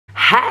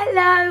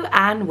Hello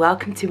and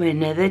welcome to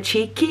another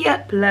cheeky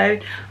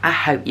upload. I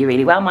hope you're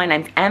really well. My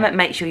name's Emma.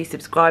 Make sure you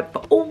subscribe for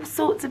all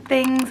sorts of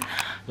things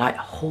like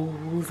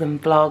hauls and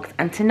vlogs.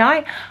 And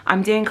tonight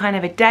I'm doing kind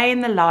of a day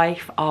in the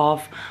life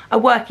of a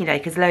working day,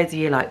 because loads of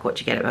you like what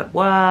you get at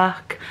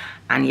work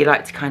and you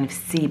like to kind of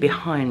see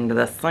behind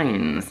the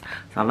scenes.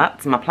 So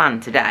that's my plan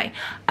today.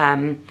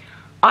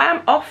 I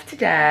am off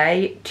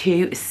today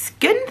to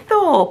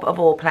Scunthorpe, of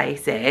all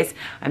places.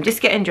 I'm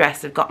just getting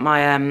dressed. I've got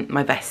my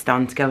my vest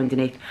on to go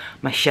underneath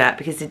my shirt,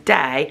 because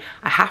today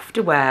I have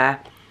to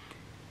wear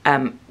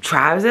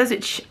trousers,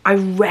 which I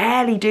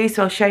rarely do,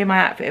 so I'll show you my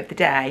outfit of the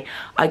day.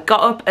 I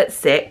got up at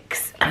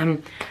 6.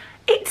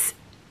 It's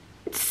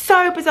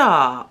so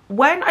bizarre.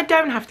 When I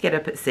don't have to get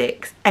up at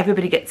 6,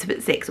 everybody gets up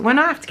at 6. When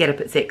I have to get up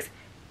at 6,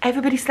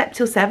 everybody slept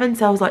till 7,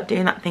 so I was like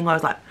doing that thing where I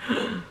was like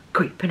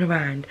creeping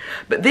around.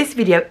 But this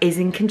video is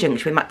in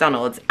conjunction with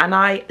McDonald's, and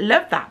I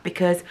love that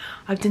because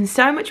I've done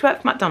so much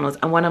work for McDonald's,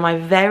 and one of my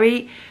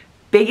very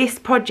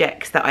biggest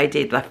projects that I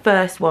did, the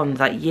first ones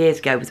like years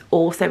ago, was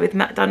also with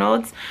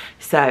McDonald's.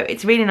 So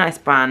it's a really nice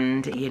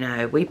brand. You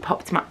know, we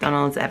popped to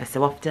McDonald's ever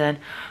so often.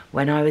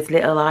 When I was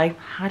little, I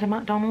had a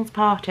McDonald's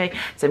party.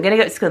 So I'm going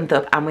to go to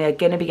Scunthorpe, and we are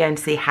going to be going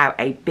to see how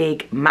a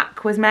Big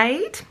Mac was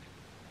made,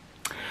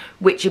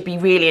 which would be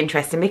really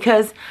interesting,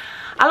 because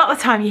a lot of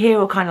the time you hear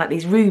all kind of like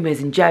these rumours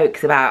and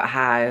jokes about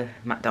how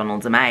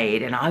McDonald's are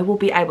made, and I will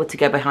be able to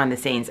go behind the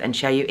scenes and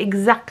show you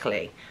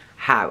exactly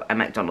how a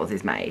McDonald's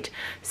is made.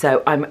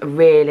 So I'm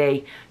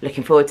really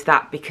looking forward to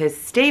that, because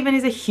Stephen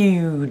is a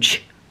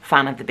huge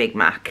fan of the Big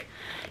Mac.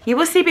 You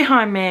will see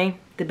behind me,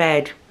 the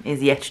bed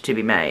is yet to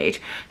be made.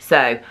 So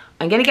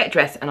I'm going to get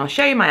dressed and I'll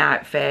show you my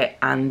outfit,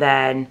 and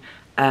then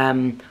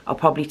I'll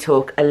probably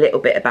talk a little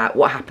bit about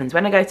what happens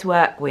when I go to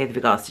work with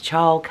regards to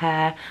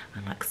childcare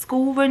and like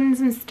school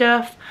runs and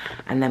stuff.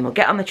 And then we'll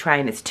get on the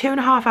train. It's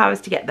 2.5 hours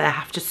to get there. I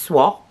have to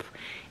swap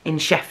in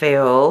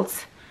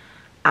Sheffield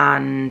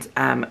and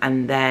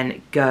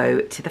then go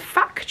to the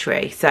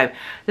factory. So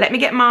let me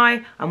get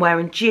I'm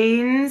wearing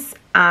jeans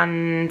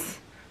and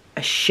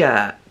a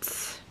shirt.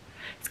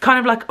 It's kind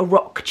of like a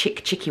rock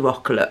chicky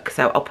rock look.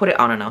 So I'll put it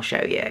on and I'll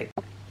show you.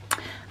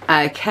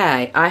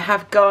 Okay, I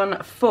have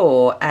gone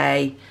for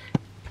a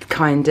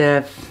kind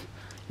of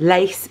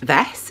lace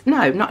vest.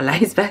 No, not a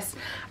lace vest.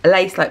 A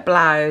lace like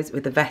blouse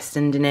with a vest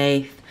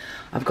underneath.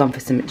 I've gone for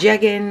some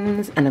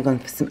jeggings, and I've gone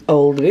for some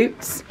old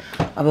boots.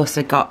 I've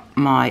also got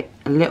my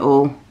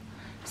little,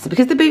 so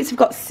because the boots have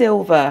got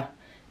silver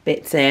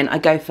bits in, I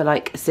go for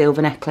like a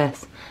silver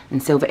necklace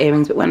and silver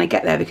earrings. But when I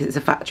get there, because it's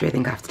a factory, I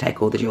think I have to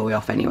take all the jewellery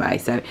off anyway.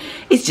 So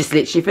it's just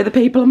literally for the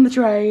people on the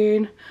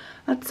train.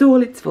 That's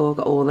all it's for.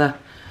 Got all the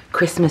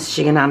Christmas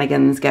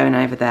shenanigans going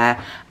over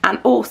there. And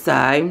also,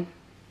 I'm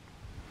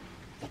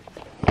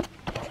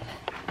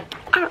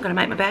not going to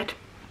make my bed.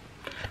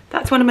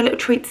 That's one of my little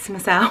treats to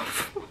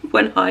myself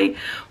when I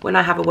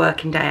have a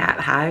working day out of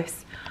the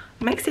house.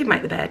 I make Steve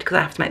make the bed, because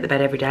I have to make the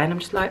bed every day, and I'm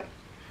just like,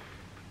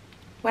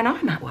 when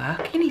I'm at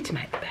work, you need to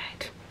make the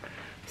bed.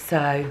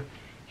 So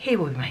he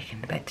will be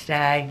making the bed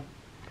today,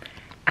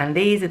 and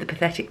these are the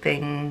pathetic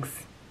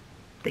things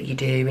that you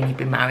do when you've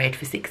been married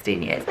for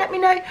 16 years. Let me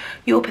know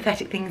your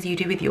pathetic things you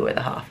do with your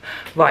other half.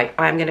 Right,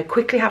 I'm going to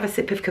quickly have a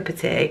sip of cup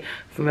of tea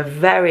from a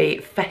very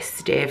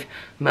festive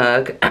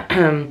mug,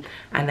 and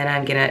then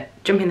I'm going to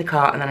jump in the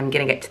car, and then I'm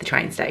going to get to the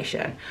train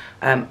station.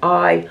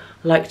 I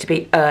like to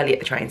be early at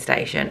the train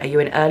station. Are you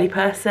an early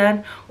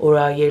person, or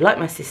are you, like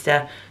my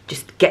sister,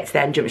 just gets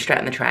there and jumps straight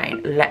on the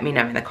train? Let me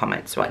know in the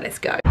comments. Right, let's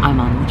go. I'm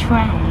on the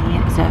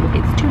train, so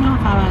it's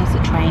 2.5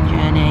 hours train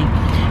journey.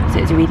 So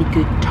it's a really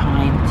good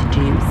time to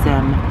do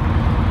some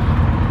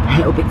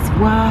little bits of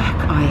work.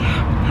 I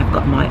have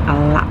got my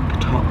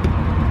laptop,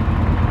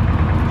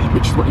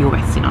 which is what you're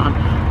resting on.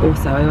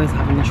 Also, I always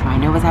have in the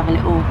train, I always have a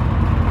little,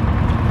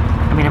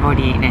 I mean, I've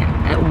already eaten it,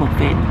 a little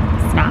muffin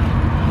snack.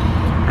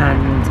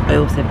 And I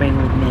also bring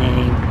with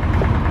me,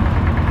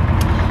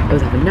 I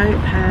always have a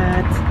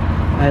notepad,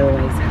 I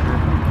always have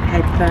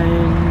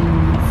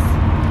headphones,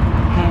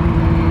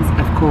 pens,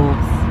 of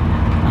course,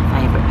 my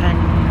favourite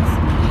pens.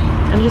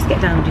 And just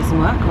get down and do some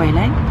work,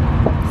 really.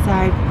 So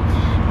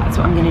that's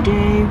what I'm going to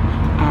do.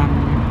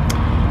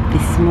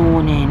 This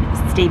morning,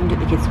 Stephen took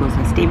the kids to school,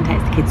 so Stephen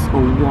takes the kids to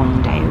school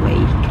 1 day a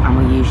week, and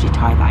we usually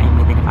tie that in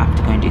with it if I have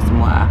to go and do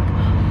some work.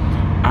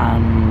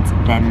 And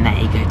then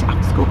they go to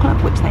after school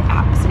club, which they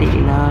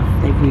absolutely love.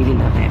 They really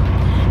love it.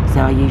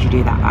 So I usually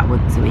do that about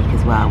once a week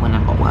as well when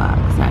I've got work.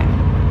 So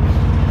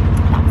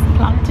that's the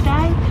plan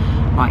today.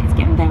 Right, it's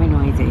getting very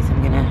noisy, so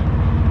I'm going to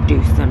do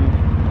some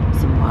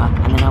work,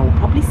 and then I will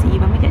probably see you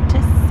when we get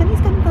to sunny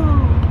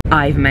Scunthorpe.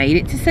 I've made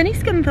it to sunny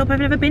Scunthorpe. I've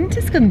never been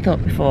to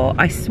Scunthorpe before.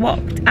 I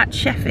swapped at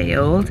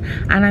Sheffield,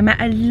 and I met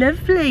a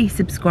lovely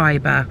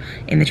subscriber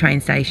in the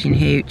train station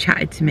who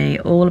chatted to me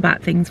all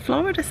about things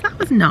Florida, so that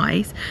was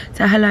nice.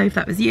 So hello if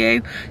that was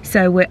you.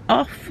 So we're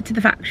off to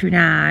the factory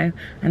now,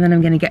 and then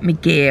I'm going to get my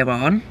gear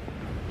on.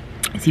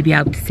 So you'll be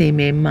able to see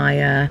me in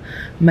my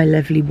my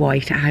lovely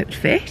white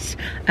outfit.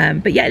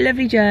 But yeah,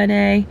 lovely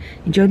journey.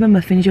 Enjoyed my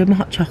muffin, enjoyed my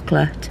hot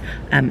chocolate.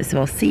 So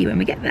I'll see you when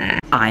we get there.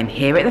 I'm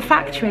here at the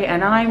factory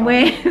and I'm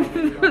with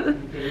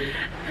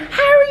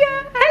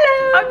Harriet.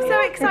 Hello. I'm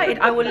so excited.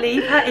 I will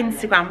leave her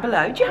Instagram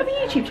below. Do you have a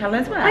YouTube channel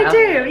as well? I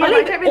do. Yeah,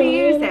 I don't really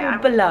use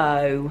it.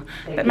 Below,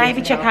 but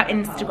maybe check out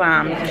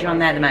Instagram because you're on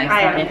there the most.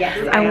 I am, yes,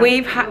 and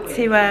we've had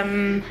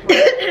to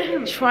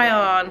try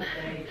on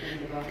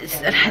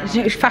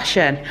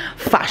fashion.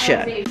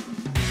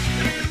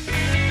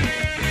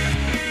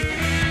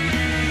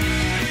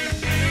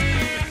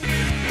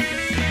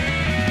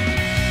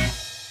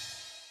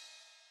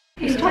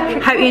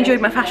 Hope you enjoyed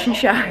my fashion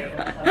show.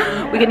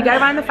 We're going to go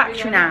around the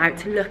factory now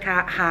to look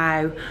at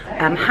how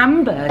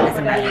hamburgers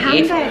are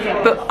made.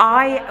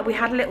 But we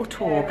had a little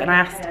talk and I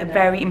asked a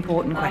very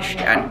important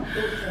question.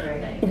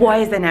 Why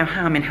is there no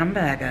ham in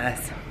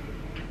hamburgers?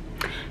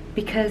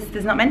 Because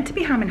there's not meant to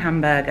be ham in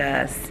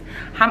hamburgers.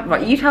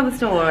 Right, you tell the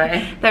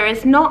story. There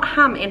is not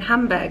ham in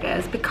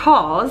hamburgers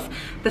because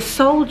the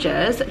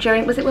soldiers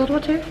during, was it World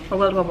War II or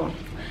World War I?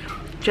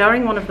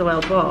 During one of the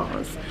World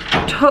Wars,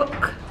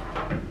 took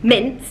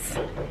mince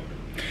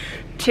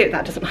to,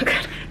 that doesn't look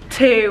good,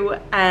 to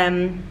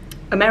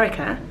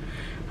America,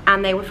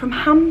 and they were from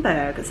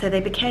Hamburg, so they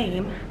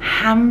became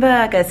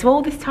hamburgers. So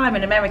all this time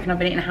in America I've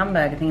been eating a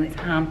hamburger thinking it's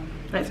ham.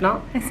 No, it's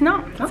not. It's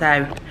not. Oh.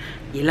 So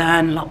you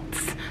learn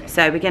lots.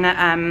 So we're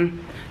gonna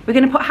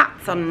put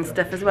hats on and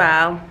stuff as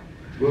well.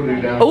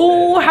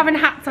 Oh, having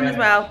hats on as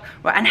well.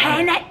 Right, and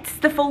hairnets,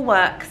 the full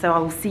work. So I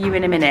will see you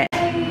in a minute.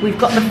 We've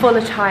got the full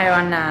attire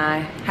on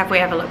now. Have we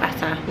ever looked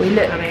better? We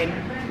look. I mean,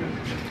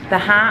 the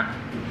hat,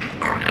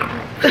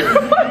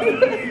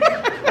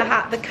 the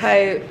hat, the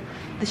coat,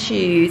 the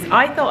shoes.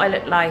 I thought I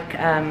looked like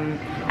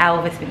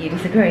Elvis, but you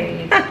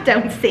disagreed. I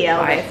don't see Elvis,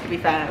 right, to be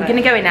fair. We're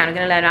gonna go in now and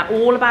we're gonna learn about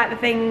all about the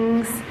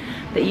things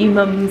that you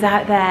mums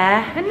out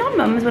there and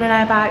non-mums want to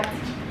know about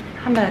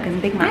hamburgers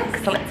and Big Macs.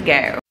 Yes. So let's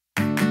go.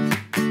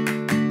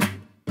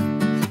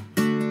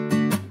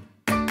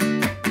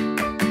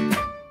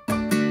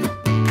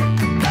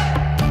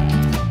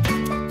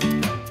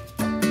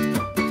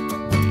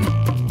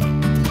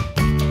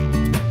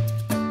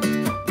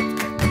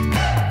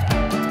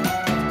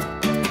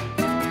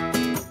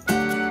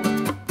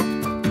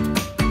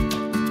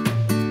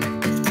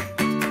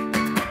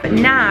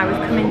 Now we've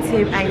come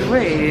into a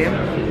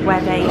room where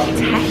they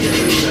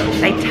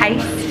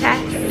taste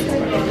test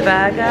the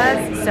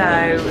burgers. So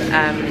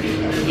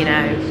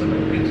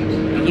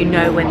you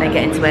know when they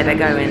get into where they're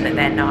going that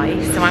they're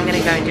nice. So I'm going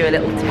to go and do a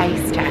little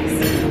taste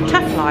test.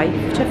 Tough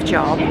life, tough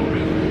job.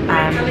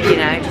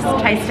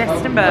 Just taste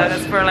testing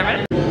burgers for a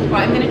living.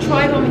 Right, I'm going to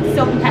try one with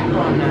salt and pepper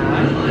on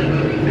now.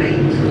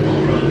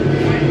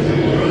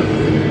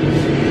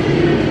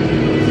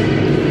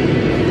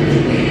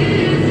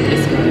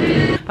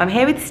 I'm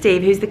here with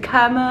Steve, who's the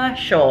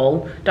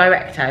commercial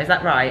director, is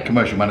that right?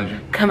 Commercial manager.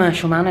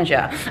 Commercial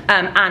manager.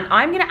 And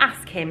I'm going to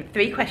ask him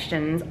 3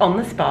 questions on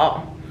the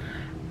spot.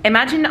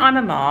 Imagine I'm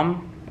a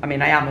mom. I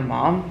mean, I am a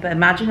mom, but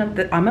imagine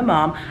that I'm a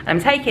mom and I'm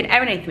taking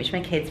Erin and Ethan, which are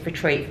my kids, for a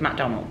treat from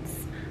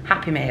McDonald's.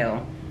 Happy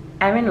Meal.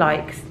 Erin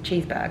likes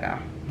cheeseburger,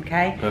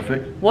 okay?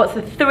 Perfect. What's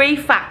the 3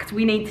 facts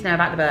we need to know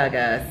about the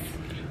burgers?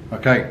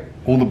 Okay,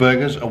 all the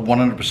burgers are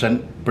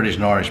 100% British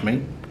and Irish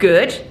meat.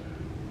 Good.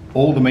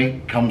 All the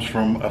meat comes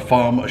from a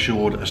farm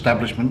assured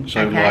establishment,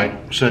 so okay,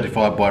 like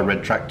certified by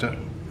Red Tractor,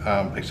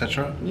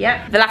 etc.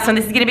 Yeah. The last one.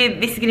 This is gonna be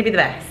the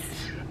best.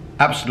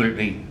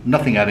 Absolutely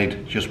nothing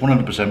added, just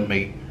 100%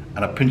 meat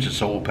and a pinch of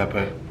salt or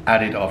pepper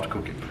added after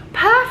cooking.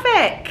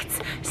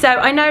 Perfect. So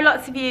I know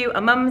lots of you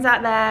are mums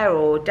out there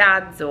or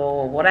dads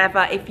or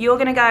whatever. If you're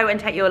gonna go and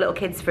take your little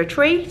kids for a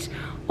treat,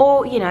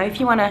 or if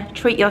you want to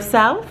treat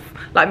yourself,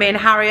 like me and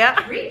Harriet,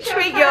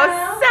 treat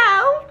yourself.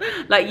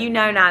 Like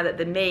now that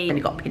the meat, and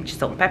you've got a pinch of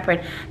salt and pepper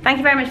in. Thank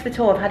you very much for the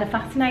tour. I've had a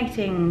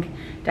fascinating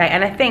day,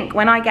 and I think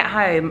when I get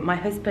home, my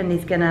husband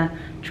is gonna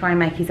try and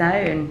make his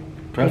own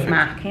Big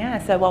Mac. Yeah,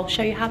 so I'll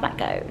show you how that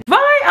goes.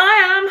 Right,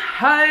 I am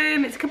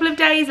home. It's a couple of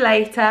days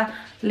later.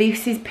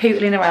 Lucy's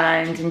pootling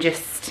around and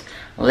just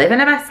living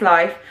her best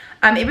life.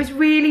 It was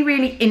really,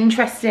 really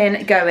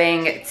interesting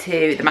going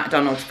to the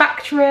McDonald's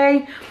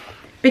factory,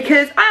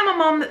 because I am a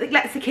mom that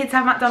lets the kids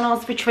have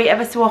McDonald's for a treat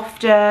ever so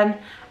often.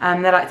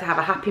 They like to have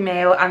a Happy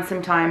Meal, and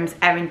sometimes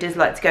Erin does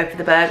like to go for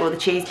the burger or the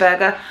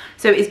cheeseburger.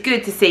 So it's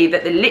good to see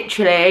that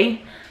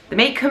literally the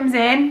meat comes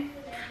in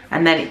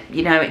and then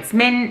it's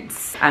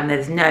mince and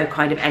there's no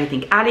kind of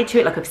anything added to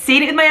it. Like, I've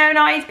seen it with my own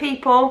eyes,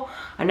 people.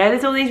 I know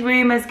there's all these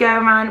rumours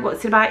going around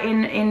what's it about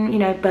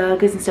in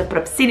burgers and stuff, but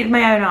I've seen it with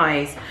my own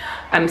eyes.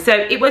 So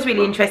it was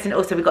really interesting.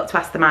 Also, we got to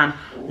ask the man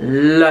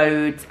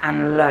loads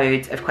and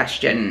loads of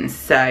questions.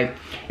 So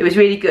it was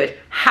really good.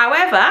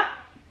 However,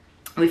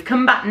 we've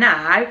come back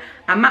now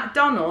and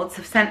McDonald's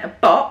have sent a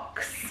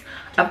box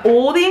of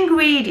all the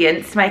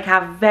ingredients to make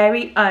our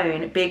very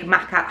own Big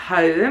Mac at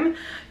home,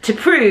 to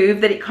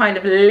prove that it kind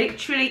of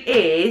literally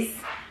is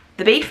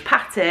the beef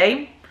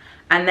patty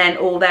and then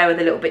all their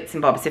other little bits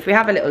and bobs. So if we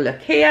have a little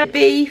look here,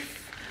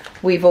 beef,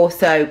 we've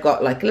also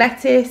got like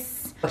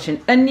lettuce, Got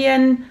an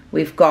onion,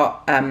 we've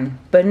got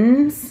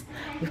buns,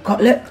 we've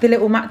got, look, the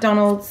little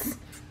McDonald's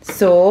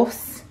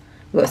sauce,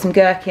 we've got some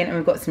gherkin and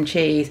we've got some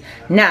cheese.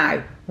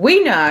 Now,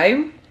 we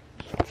know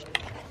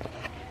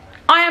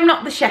I am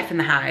not the chef in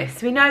the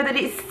house. We know that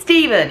it's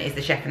Stephen is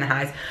the chef in the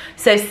house.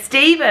 So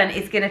Stephen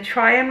is going to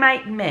try and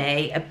make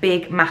me a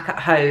Big Mac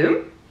at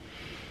home.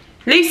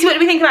 Lucy, what do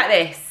we think about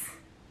this?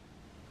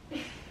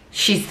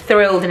 She's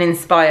thrilled and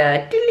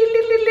inspired.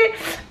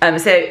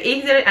 So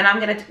Ethan and I'm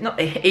gonna, not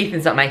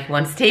Ethan's not making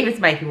one, Stephen's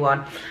making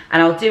one,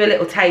 and I'll do a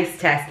little taste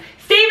test.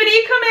 Stephen, are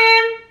you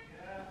coming?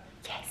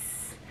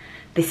 Yes.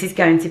 This is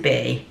going to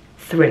be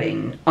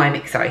thrilling. I'm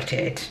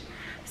excited.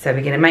 So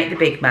we're gonna make the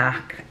Big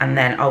Mac, and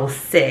then I'll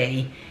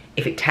see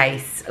if it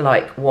tastes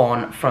like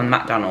one from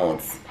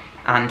McDonald's.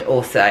 And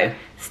also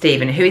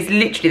Stephen, who is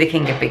literally the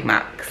king of Big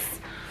Macs.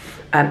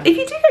 If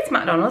you do go to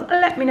McDonald's,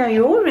 let me know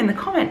your order in the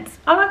comments.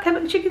 I like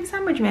a chicken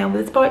sandwich meal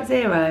with a Sprite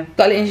Zero.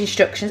 Got little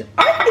instructions.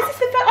 I think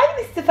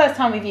this is the first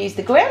time we've used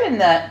the grill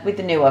with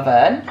the new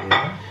oven.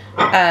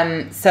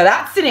 Yeah. So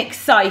that's an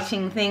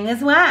exciting thing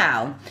as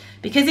well.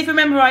 Because if you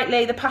remember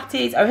rightly, the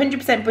patties are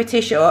 100%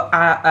 British or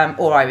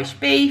Irish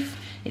beef.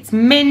 It's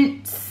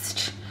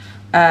minced,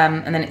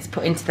 and then it's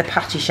put into the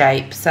patty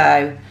shape.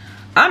 So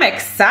I'm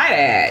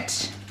excited.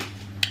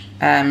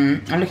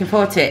 I'm looking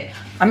forward to it.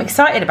 I'm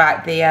excited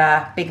about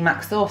the Big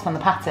Mac sauce on the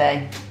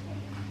patty.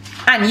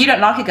 And you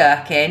don't like a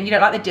gherkin, you don't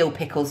like the dill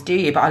pickles, do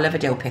you? But I love a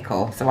dill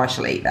pickle, so I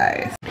shall eat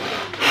those.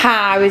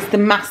 How is the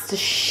master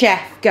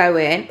chef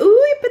going? Ooh,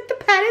 you put the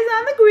patties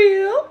on the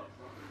grill.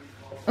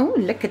 Ooh,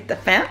 look at the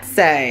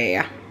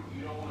fancy.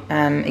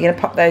 You're gonna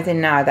pop those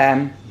in now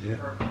then? Yeah.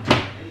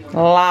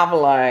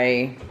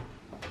 Lovely.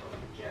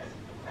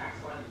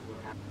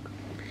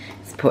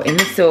 Let's put in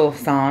the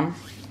sauce on.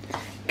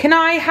 Can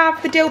I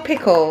have the dill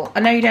pickle? I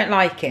know you don't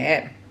like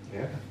it.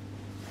 Yeah.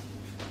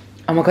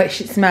 Oh my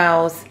gosh, it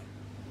smells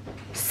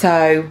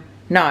so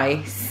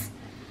nice.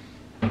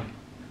 I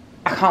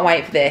can't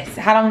wait for this.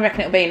 How long do you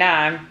reckon it'll be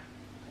now?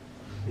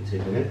 2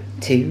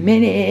 minutes. 2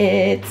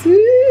 minutes.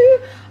 Woo.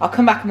 I'll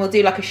come back and we'll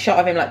do like a shot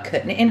of him like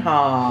cutting it in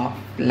half.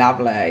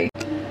 Lovely.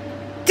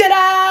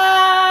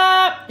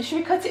 Ta-da! Should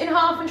we cut it in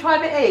half and try a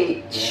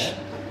bit each?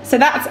 Yeah. So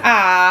that's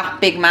our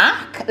Big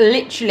Mac.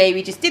 Literally,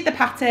 we just did the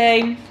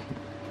patty,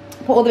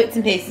 put all the bits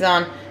and pieces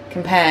on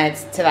compared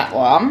to that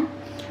one,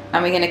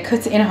 and we're going to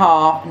cut it in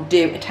half and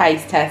do a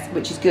taste test,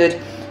 which is good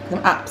because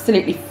I'm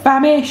absolutely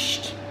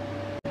famished.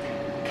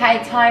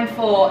 Okay, time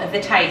for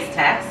the taste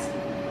test.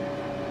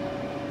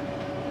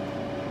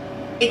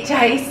 It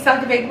tastes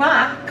like a Big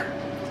Mac.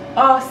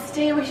 Oh,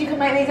 Steve, wish you could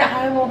make these at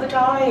home all the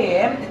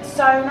time. It's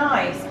so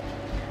nice.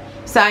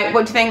 So,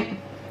 what do you think?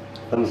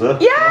 Thumbs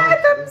up.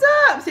 Yeah, thumbs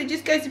up. So it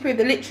just goes to prove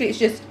that literally it's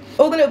just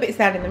all the little bits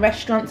found in the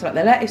restaurants, like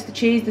the lettuce, the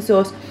cheese, the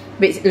sauce,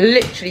 but it's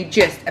literally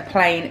just a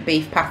plain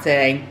beef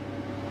patty.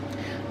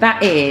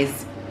 That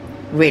is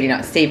really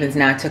nice. Stephen's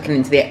now tucking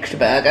into the extra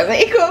burger that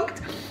he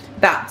cooked.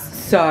 That's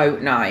so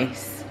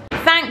nice.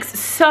 Thanks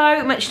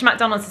so much to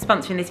McDonald's for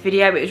sponsoring this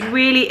video. It was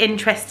really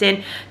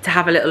interesting to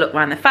have a little look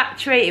around the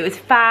factory. It was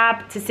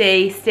fab to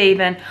see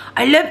Stephen.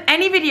 I love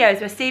any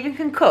videos where Stephen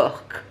can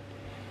cook.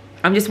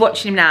 I'm just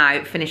watching him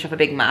now finish off a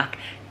Big Mac.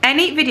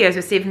 Any videos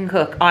where Stephen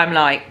can cook, I'm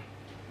like,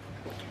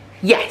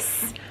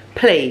 yes,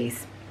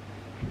 please.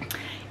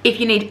 If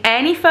you need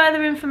any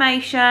further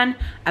information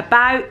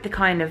about the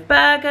kind of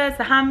burgers,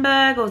 the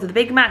hamburgers, or the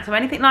Big Macs, or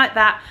anything like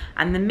that,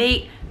 and the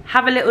meat,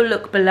 have a little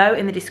look below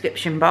in the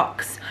description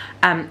box.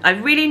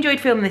 I've really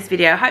enjoyed filming this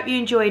video. I hope you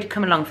enjoyed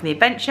coming along for the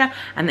adventure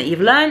and that you've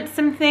learned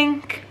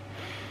something.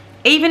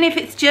 Even if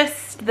it's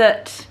just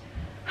that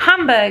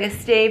hamburgers,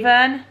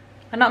 Stephen,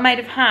 are not made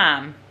of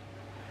ham.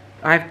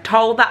 I've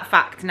told that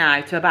fact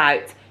now to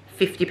about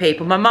 50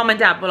 people. My mum and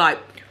dad were like,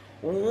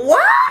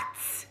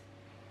 what?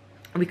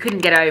 We couldn't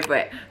get over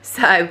it.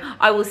 So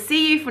I will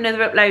see you for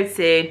another upload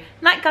soon.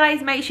 Like,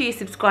 guys, make sure you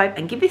subscribe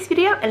and give this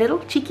video a little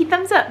cheeky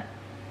thumbs up.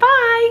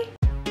 Bye.